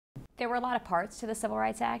There were a lot of parts to the Civil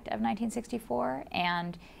Rights Act of 1964,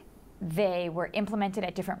 and they were implemented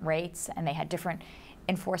at different rates, and they had different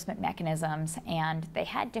enforcement mechanisms, and they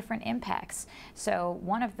had different impacts. So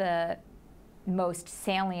one of the most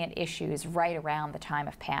salient issues right around the time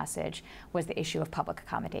of passage was the issue of public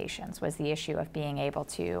accommodations, was the issue of being able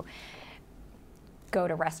to go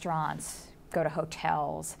to restaurants, go to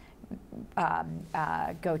hotels,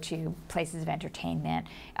 go to places of entertainment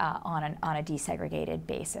on a desegregated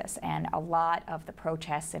basis. And a lot of the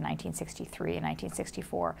protests in 1963 and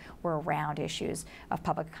 1964 were around issues of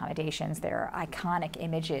public accommodations. There are iconic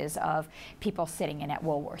images of people sitting in at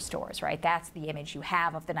Woolworth stores, right? That's the image you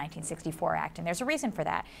have of the 1964 Act, and there's a reason for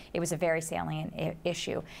that. It was a very salient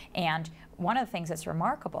issue. And one of the things that's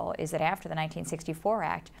remarkable is that after the 1964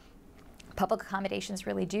 Act, public accommodations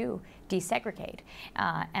really do desegregate.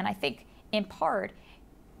 And I think, in part,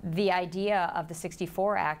 the idea of the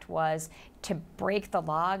 64 Act was to break the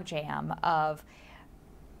logjam of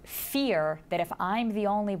fear that if I'm the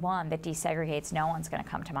only one that desegregates, no one's going to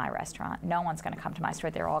come to my restaurant, no one's going to come to my store,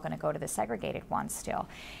 they're all going to go to the segregated ones still.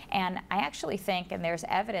 And I actually think, and there's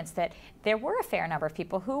evidence, that there were a fair number of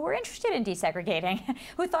people who were interested in desegregating,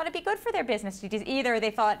 who thought it'd be good for their business to either they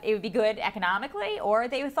thought it would be good economically, or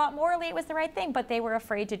they thought morally it was the right thing, but they were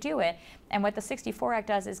afraid to do it. And what the 64 Act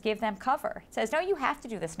does is give them cover. It says, no, you have to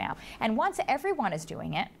do this now. And once everyone is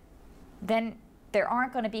doing it, then there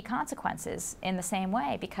aren't going to be consequences in the same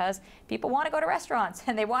way, because people want to go to restaurants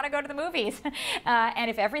and they want to go to the movies. And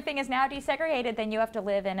if everything is now desegregated, then you have to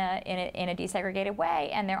live in a desegregated way.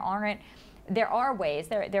 And there are ways,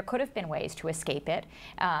 there could have been ways to escape it.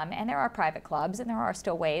 And there are private clubs, and there are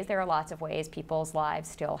still ways. There are lots of ways people's lives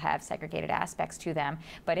still have segregated aspects to them.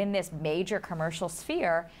 But in this major commercial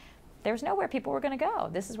sphere, there's nowhere people were going to go.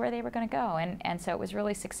 This is where they were going to go. And so it was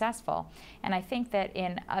really successful. And I think that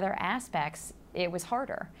in other aspects, it was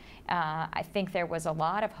harder. I think there was a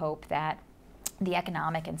lot of hope that the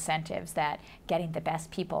economic incentives, that getting the best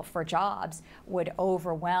people for jobs would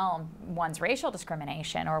overwhelm one's racial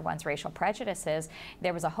discrimination or one's racial prejudices.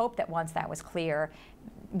 There was a hope that once that was clear,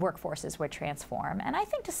 workforces would transform. And I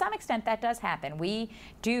think to some extent that does happen. We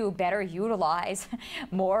do better utilize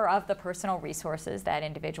more of the personal resources that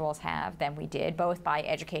individuals have than we did, both by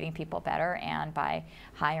educating people better and by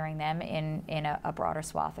hiring them in a broader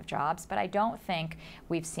swath of jobs. But I don't think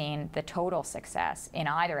we've seen the total success in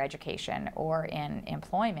either education or in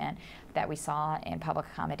employment that we saw in public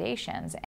accommodations.